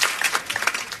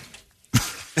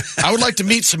 I would like to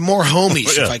meet some more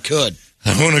homies if I could.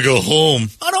 I want to go home.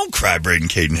 Oh, don't cry, Braden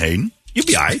Caden Hayden. You'll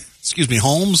be all right. Excuse me,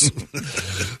 Holmes?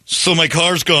 So my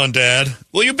car's gone, Dad.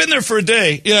 Well, you've been there for a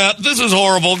day. Yeah, this is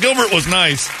horrible. Gilbert was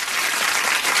nice.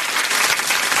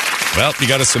 Well, you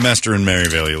got a semester in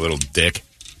Maryvale, you little dick.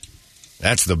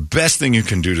 That's the best thing you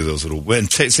can do to those little...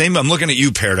 Same, I'm looking at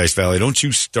you, Paradise Valley. Don't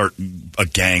you start a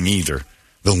gang either.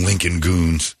 The Lincoln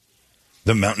Goons.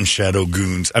 The Mountain Shadow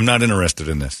Goons. I'm not interested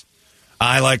in this.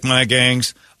 I like my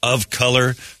gangs of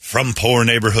color from poor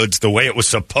neighborhoods the way it was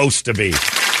supposed to be.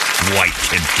 White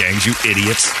kid gangs, you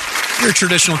idiots. You're a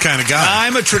traditional kind of guy.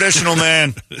 I'm a traditional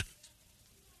man.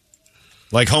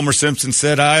 Like Homer Simpson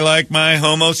said, I like my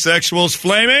homosexuals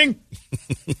flaming,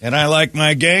 and I like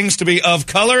my gangs to be of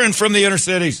color and from the inner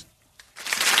cities.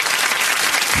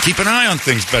 Keep an eye on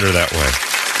things better that way.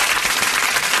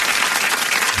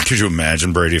 Could you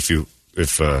imagine, Brady,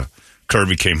 if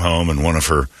Kirby came home and one of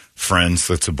her friends,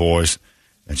 that's the boys,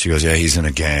 and she goes, yeah, he's in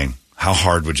a gang. How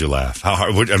hard would you laugh? How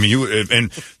hard would,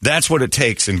 and that's what it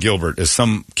takes in Gilbert, is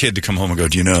some kid to come home and go,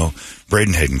 do you know,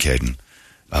 Braden Hayden Caden,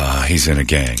 he's in a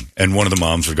gang. And one of the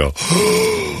moms would go,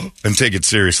 and take it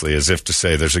seriously, as if to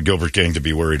say there's a Gilbert gang to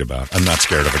be worried about. I'm not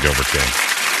scared of a Gilbert gang.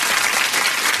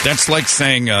 That's like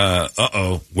saying,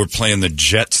 we're playing the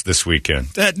Jets this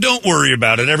weekend. Don't worry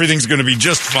about it. Everything's going to be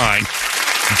just fine.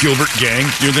 Gilbert gang,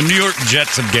 you're the New York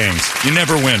Jets of gangs. You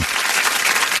never win.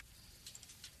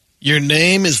 Your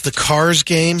name is the Cars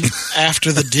game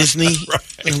after the Disney?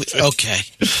 Right. Okay.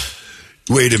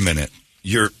 Wait a minute.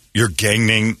 Your gang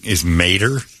name is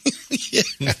Mater? Yeah.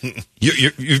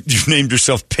 You've named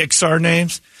yourself Pixar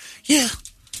names? Yeah.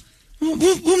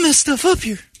 We'll mess stuff up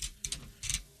here.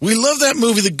 We love that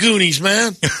movie, The Goonies,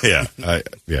 man. Yeah.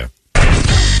 Yeah.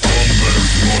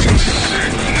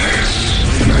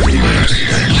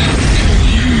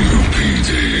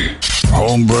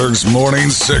 Holmberg's Morning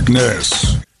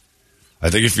Sickness. I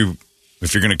think if you're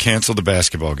going to cancel the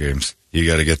basketball games, you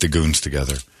got to get the goons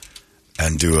together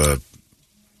and do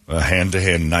a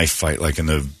hand-to-hand knife fight like in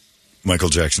the Michael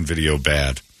Jackson video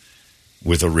Bad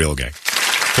with a real gang.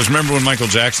 Because remember when Michael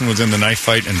Jackson was in the knife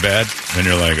fight in Bad? And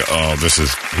you're like, oh,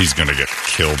 he's going to get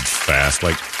killed fast.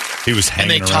 Like, he was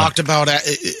hanging around. And they talked about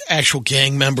actual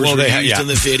gang members in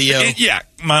the video.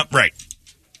 Right.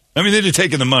 I mean, they'd have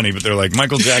taken the money, but they're like,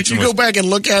 Michael Jackson you go back and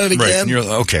look at it again? Right, and you're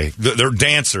like, okay, they're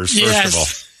dancers, first of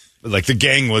all. Like, the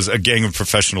gang was a gang of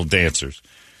professional dancers.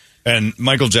 And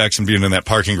Michael Jackson being in that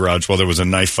parking garage while there was a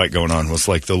knife fight going on was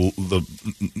like the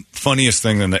funniest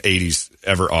thing in the 80s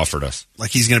ever offered us.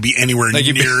 Like he's going to be anywhere near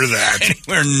that.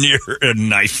 Anywhere near a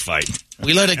knife fight.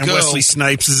 We let it go. Wesley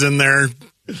Snipes is in there.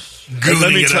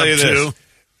 Let me tell you this.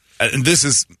 And this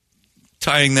is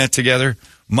tying that together.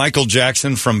 Michael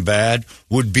Jackson from Bad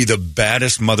would be the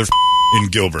baddest in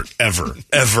Gilbert ever.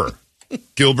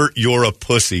 Gilbert, you're a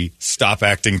pussy. Stop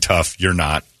acting tough. You're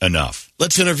not enough.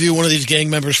 Let's interview one of these gang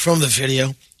members from the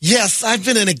video. Yes, I've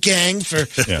been in a gang for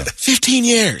 15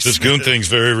 years. This goon thing's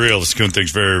very real.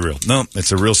 No,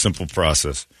 it's a real simple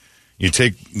process. You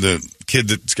take the kid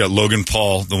that's got Logan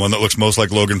Paul, the one that looks most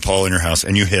like Logan Paul in your house,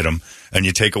 and you hit him, and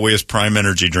you take away his Prime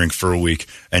energy drink for a week,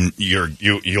 and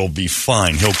you'll be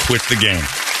fine. He'll quit the game.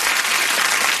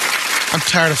 I'm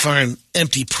tired of finding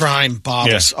empty Prime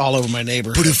bottles all over my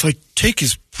neighborhood. But if I take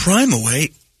his Prime away,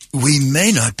 we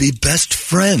may not be best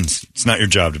friends. It's not your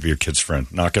job to be your kid's friend.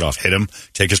 Knock it off. Hit him,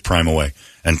 take his Prime away,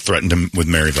 and threaten him with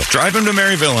Maryville. Drive him to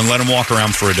Maryville and let him walk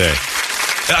around for a day.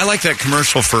 I like that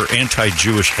commercial for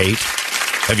anti-Jewish hate.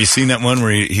 Have you seen that one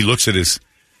where he looks at his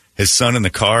son in the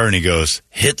car and he goes,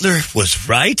 Hitler was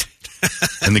right?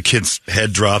 And the kid's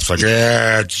head drops like,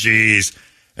 yeah, jeez.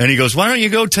 And he goes, why don't you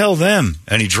go tell them?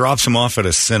 And he drops him off at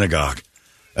a synagogue.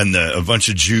 And a bunch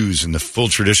of Jews and the full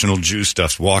traditional Jew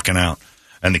stuff's walking out.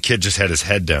 And the kid just had his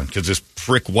head down because this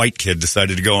prick white kid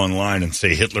decided to go online and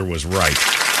say Hitler was right.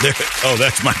 Oh,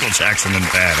 that's Michael Jackson in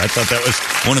Bad. I thought that was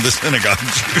one of the synagogue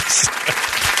Jews.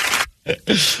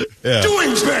 Yeah.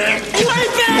 Doing bad. You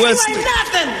ain't bad. You ain't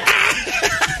nothing.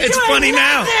 It's funny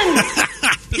now.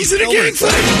 He's in a gang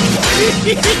fight.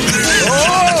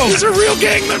 Oh, these are real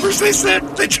gang members. They said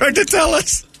they tried to tell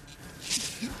us.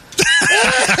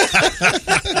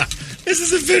 This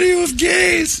is a video of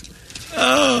gays.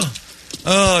 Oh,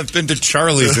 I've been to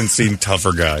Charlie's and seen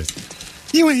tougher guys.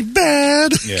 You ain't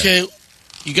bad. Yeah. Okay,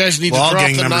 you guys need to drop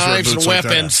the knives and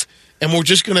weapons, and we're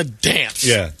just going to dance.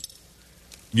 Yeah.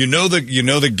 You know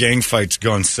the gang fight's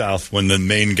gone south when the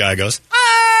main guy goes,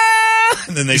 ah!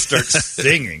 And then they start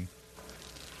singing.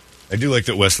 I do like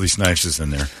that Wesley Snipes is in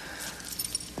there.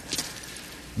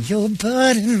 Your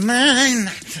butt and mine.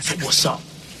 What's up?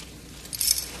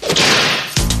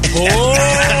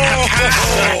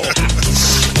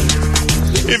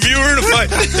 If you were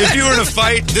in a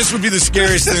fight, this would be the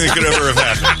scariest thing that could ever have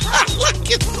happened.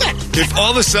 Look at that. If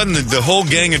all of a sudden the whole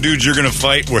gang of dudes you're going to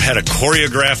fight had a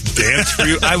choreographed dance for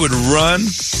you, I would run.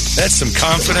 That's some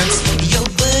confidence. Your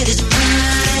butt is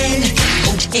mine.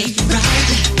 Okay,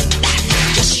 right.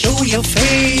 Just show your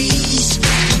face.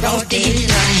 Broad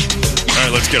daylight. All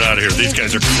right, let's get out of here. These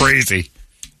guys are crazy.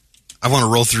 I want to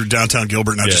roll through downtown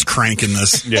Gilbert, not just cranking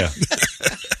this. Yeah.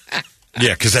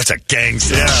 Yeah, because that's a gang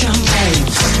song. Yeah.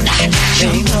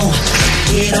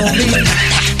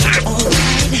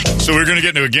 So we're going to get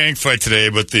into a gang fight today,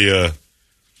 but the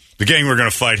gang we're going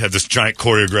to fight had this giant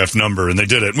choreographed number, and they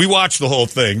did it. And we watched the whole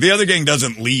thing. The other gang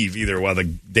doesn't leave either while the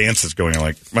dance is going on.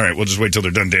 Like, all right, we'll just wait till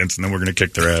they're done dancing, then we're going to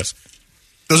kick their ass.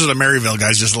 Those are the Maryville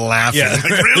guys just laughing. Yeah,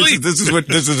 like, really? This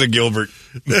is a Gilbert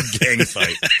gang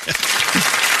fight.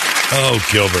 Oh,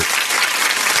 Gilbert.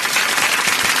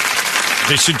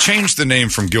 They should change the name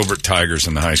from Gilbert Tigers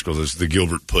in the high school. There's the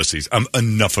Gilbert Pussies.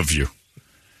 Enough of you.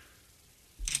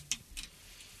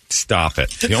 Stop it.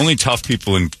 The only tough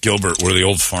people in Gilbert were the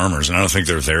old farmers, and I don't think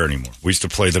they're there anymore. We used to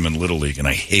play them in Little League, and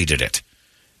I hated it.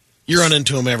 You run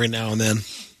into them every now and then.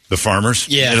 The farmers?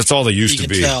 Yeah. And that's all they used to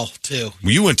be. You can tell, too.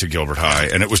 You went to Gilbert High,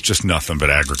 and it was just nothing but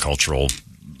agricultural.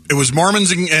 It was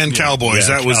Mormons and Cowboys.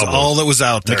 Yeah, that was all that was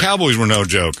out there. The Cowboys were no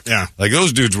joke. Yeah. Like,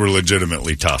 those dudes were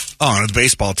legitimately tough. Oh, and the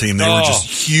baseball team, they were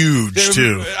just huge,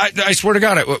 too. I swear to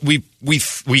God,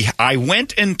 I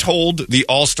went and told the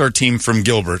all-star team from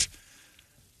Gilbert,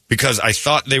 because I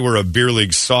thought they were a beer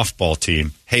league softball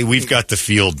team, hey, we've got the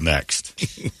field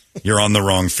next. You're on the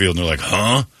wrong field. And they're like,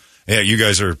 huh? Yeah, you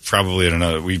guys are probably at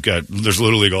another. There's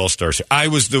Little League All-Stars here. I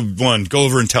was the one. Go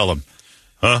over and tell them.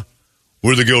 Huh?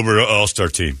 We're the Gilbert All-Star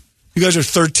team. You guys are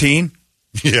 13?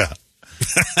 Yeah.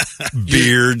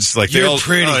 Beards. Like You're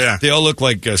pretty. Oh, yeah. They all look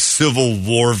like Civil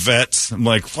War vets. I'm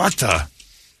like, what the?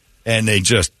 And they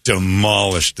just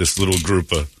demolished this little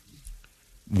group of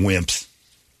wimps.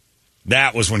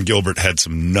 That was when Gilbert had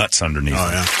some nuts underneath him.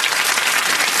 Yeah.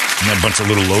 And a bunch of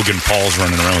little Logan Pauls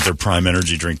running around with their Prime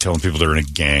Energy drink telling people they're in a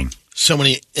gang. So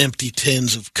many empty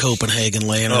tins of Copenhagen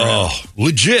laying around. Oh,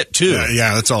 legit, too.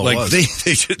 Yeah, that's all it was.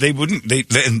 They wouldn't,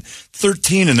 and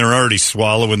 13 and they're already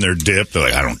swallowing their dip. They're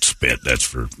like, I don't spit. That's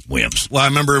for wimps. Well, I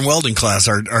remember in welding class,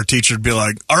 our teacher would be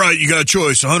like, all right, you got a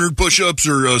choice, 100 push-ups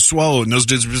or swallow. And those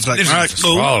dudes would be just like, all right,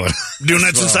 swallow it. Doing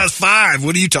that since I was 5.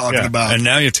 What are you talking about? And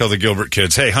now you tell the Gilbert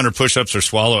kids, hey, 100 push-ups or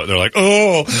swallow it. They're like,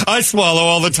 oh, I swallow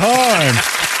all the time.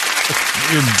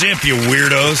 Your dip, you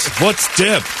weirdos. What's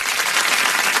dip?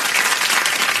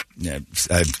 Yeah,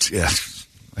 I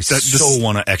so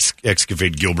want to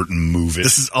excavate Gilbert and move it.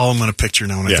 This is all I'm going to picture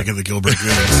now when I think of the Gilbert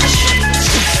Goons.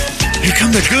 Here come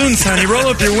the Goons, honey. Roll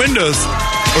up your windows,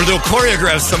 or they'll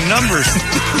choreograph some numbers.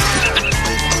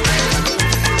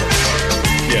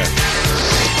 Yeah.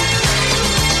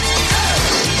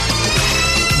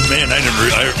 Man, I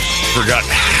forgot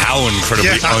how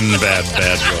incredibly bad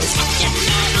was.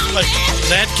 Like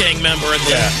that gang member in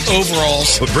the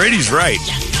overalls. But Brady's right.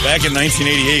 Back in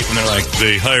 1988, when they're like,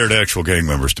 they hired actual gang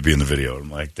members to be in the video. I'm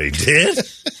like, they did?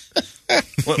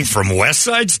 What, from West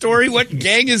Side Story? What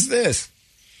gang is this?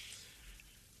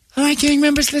 All right, gang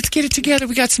members, let's get it together.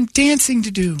 We got some dancing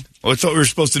to do. Oh, I thought we were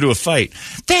supposed to do a fight.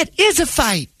 That is a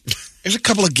fight. There's a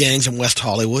couple of gangs in West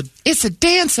Hollywood. It's a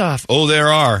dance-off. Oh,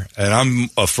 there are. And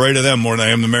I'm afraid of them more than I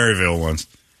am the Maryville ones.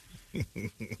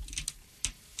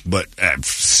 But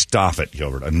stop it,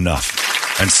 Gilbert. Enough.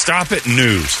 And stop it,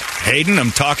 news. Hayden,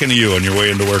 I'm talking to you on your way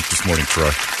into work this morning,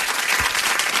 Troy.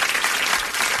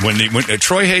 When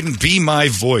Troy Hayden, be my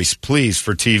voice, please,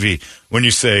 for TV. When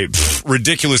you say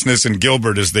ridiculousness in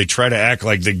Gilbert as they try to act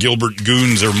like the Gilbert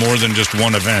Goons are more than just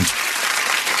one event.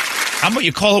 How about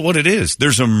you call it what it is?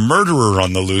 There's a murderer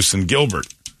on the loose in Gilbert.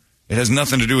 It has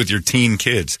nothing to do with your teen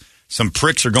kids. Some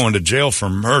pricks are going to jail for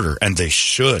murder, and they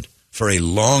should, for a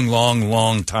long, long,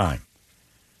 long time.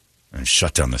 And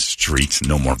shut down the streets.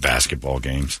 No more basketball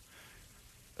games.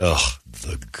 Ugh,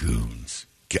 the Goons.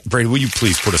 Brady, will you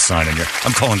please put a sign in here?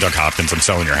 I'm calling Doug Hopkins. I'm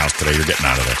selling your house today. You're getting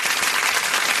out of there.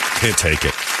 Can't take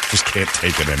it. Just can't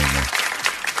take it anymore.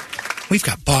 We've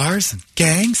got bars and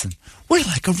gangs, and we're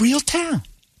like a real town.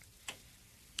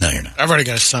 No, you're not. I've already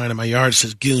got a sign in my yard that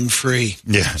says Goon Free.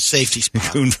 Yeah. Safety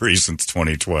spot. Goon Free since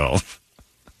 2012.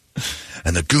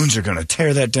 And the Goons are going to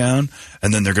tear that down,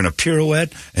 and then they're going to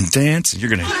pirouette and dance. And you're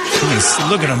going to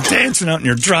look at them dancing out in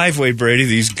your driveway, Brady,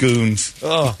 these Goons.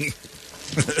 Oh.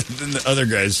 Then the other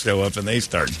guys show up, and they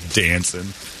start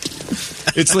dancing.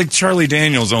 It's like Charlie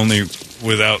Daniels, only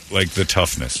without, like, the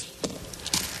toughness.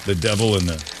 The devil and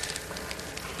the...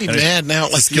 I'd be mad now.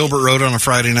 Like Gilbert Road on a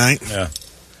Friday night. Yeah.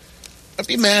 I'd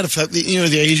be mad if,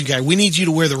 the Asian guy, we need you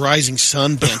to wear the Rising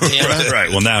Sun bandana. Right.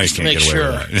 Well, now he can't make get away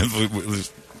sure.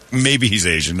 with that. Maybe he's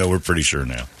Asian. No, we're pretty sure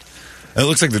now. It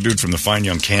looks like the dude from the Fine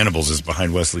Young Cannibals is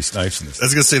behind Wesley Snipes in this. I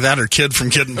was going to say that or Kid from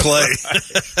Kid and Play.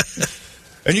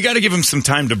 And you got to give him some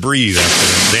time to breathe after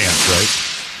the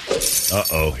dance, right?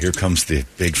 Uh-oh, here comes the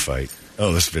big fight.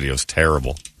 Oh, this video's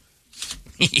terrible.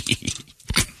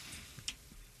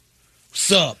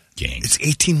 What's up? Gang. It's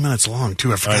 18 minutes long,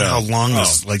 too. I forgot how long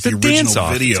this, the original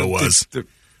dance-off video was.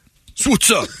 So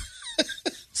what's up?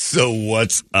 So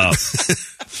what's up?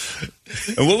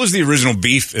 And what was the original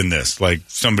beef in this? Like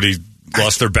somebody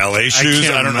lost their ballet shoes?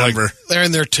 I don't remember. They're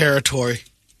in their territory.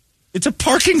 It's a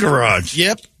parking garage.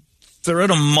 Yep. They're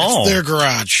at a mall. It's their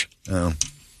garage. Oh.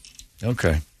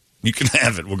 Okay. You can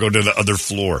have it. We'll go to the other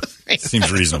floor.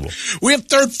 Seems reasonable. We have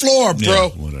third floor,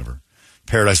 bro. Yeah, whatever.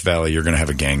 Paradise Valley, you're going to have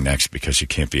a gang next because you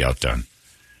can't be outdone.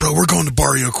 Bro, we're going to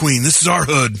Barrio Queen. This is our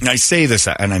hood. And I say this,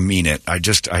 and I mean it. I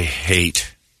hate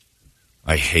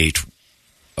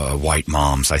white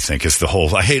moms, I think, is the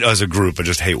whole... I hate as a group, I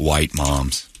just hate white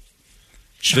moms.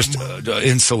 Just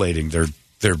insulating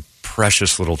their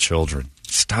precious little children.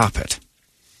 Stop it.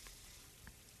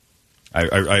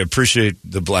 I appreciate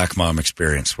the black mom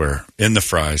experience where in the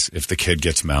fries, if the kid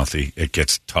gets mouthy, it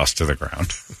gets tossed to the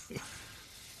ground.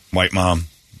 White mom,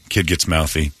 kid gets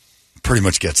mouthy, pretty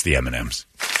much gets the M&Ms.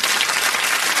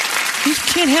 You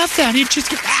can't have that. You just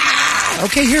get...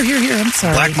 Okay, here. I'm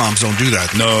sorry. Black moms don't do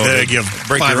that. No. They give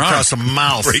break five your arm. across the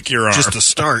mouth. Break your arm. Just to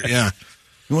start, yeah.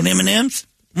 You want M&Ms?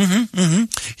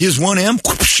 Here's one M.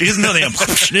 Here's another M.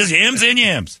 There's yams and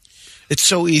yams. It's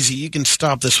so easy. You can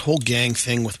stop this whole gang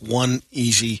thing with one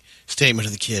easy statement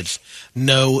to the kids.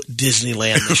 No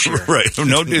Disneyland this year. Right.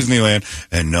 No Disneyland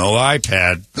and no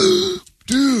iPad.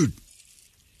 Dude.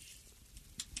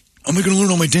 How am I going to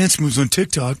learn all my dance moves on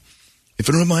TikTok if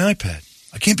I don't have my iPad?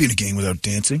 I can't be in a gang without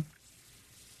dancing.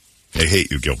 I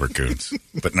hate you, Gilbert Goons,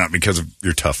 but not because of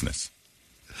your toughness.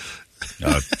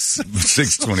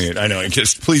 6:28. I know.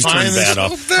 Just please turn bad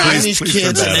off. Find these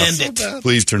kids and end it.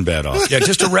 Please turn bad off. Yeah,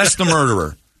 just arrest the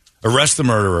murderer. Arrest the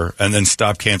murderer, and then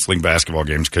stop canceling basketball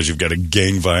games because you've got a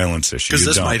gang violence issue. Because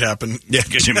this might happen. Yeah,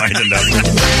 because you might end up.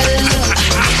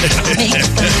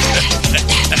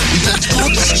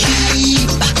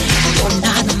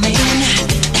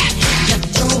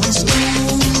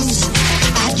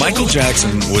 Michael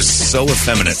Jackson was so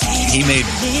effeminate. He made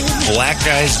black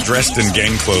guys dressed in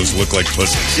gang clothes look like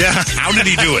pussies. Yeah. How did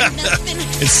he do it?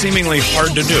 It's seemingly hard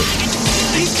to do.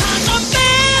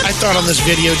 I thought on this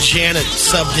video Janet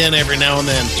subbed in every now and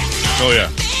then. Oh, yeah.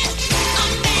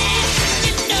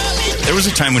 There was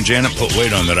a time when Janet put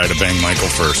weight on that I'd have banged Michael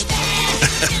first.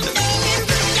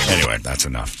 Anyway, that's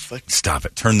enough. Stop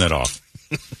it. Turn that off.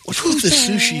 Who's the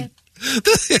sushi?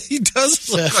 He does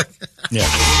look like... Yeah.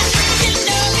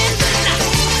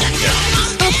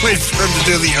 I'll wait for him to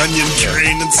do the onion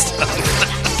train and stuff.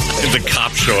 If the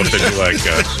cops show up, they'd be like...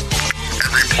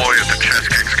 Every employee at the chest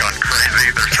kick's gone crazy.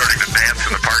 They're starting to dance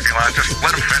in the parking lot. Just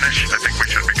let them finish. I think we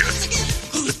should be good.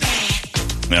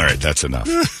 All right, that's enough.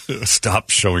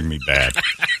 Stop showing me bad.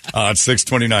 It's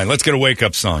 6:29. Let's get a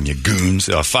wake-up song, you goons.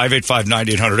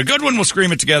 585-9800. A good one. We'll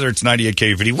scream it together. It's 98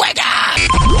 KUPD. Wake up!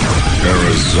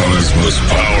 Arizona's most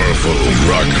powerful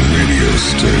rock radio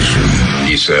station.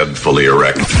 He said, fully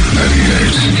erect. 98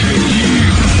 KUPD.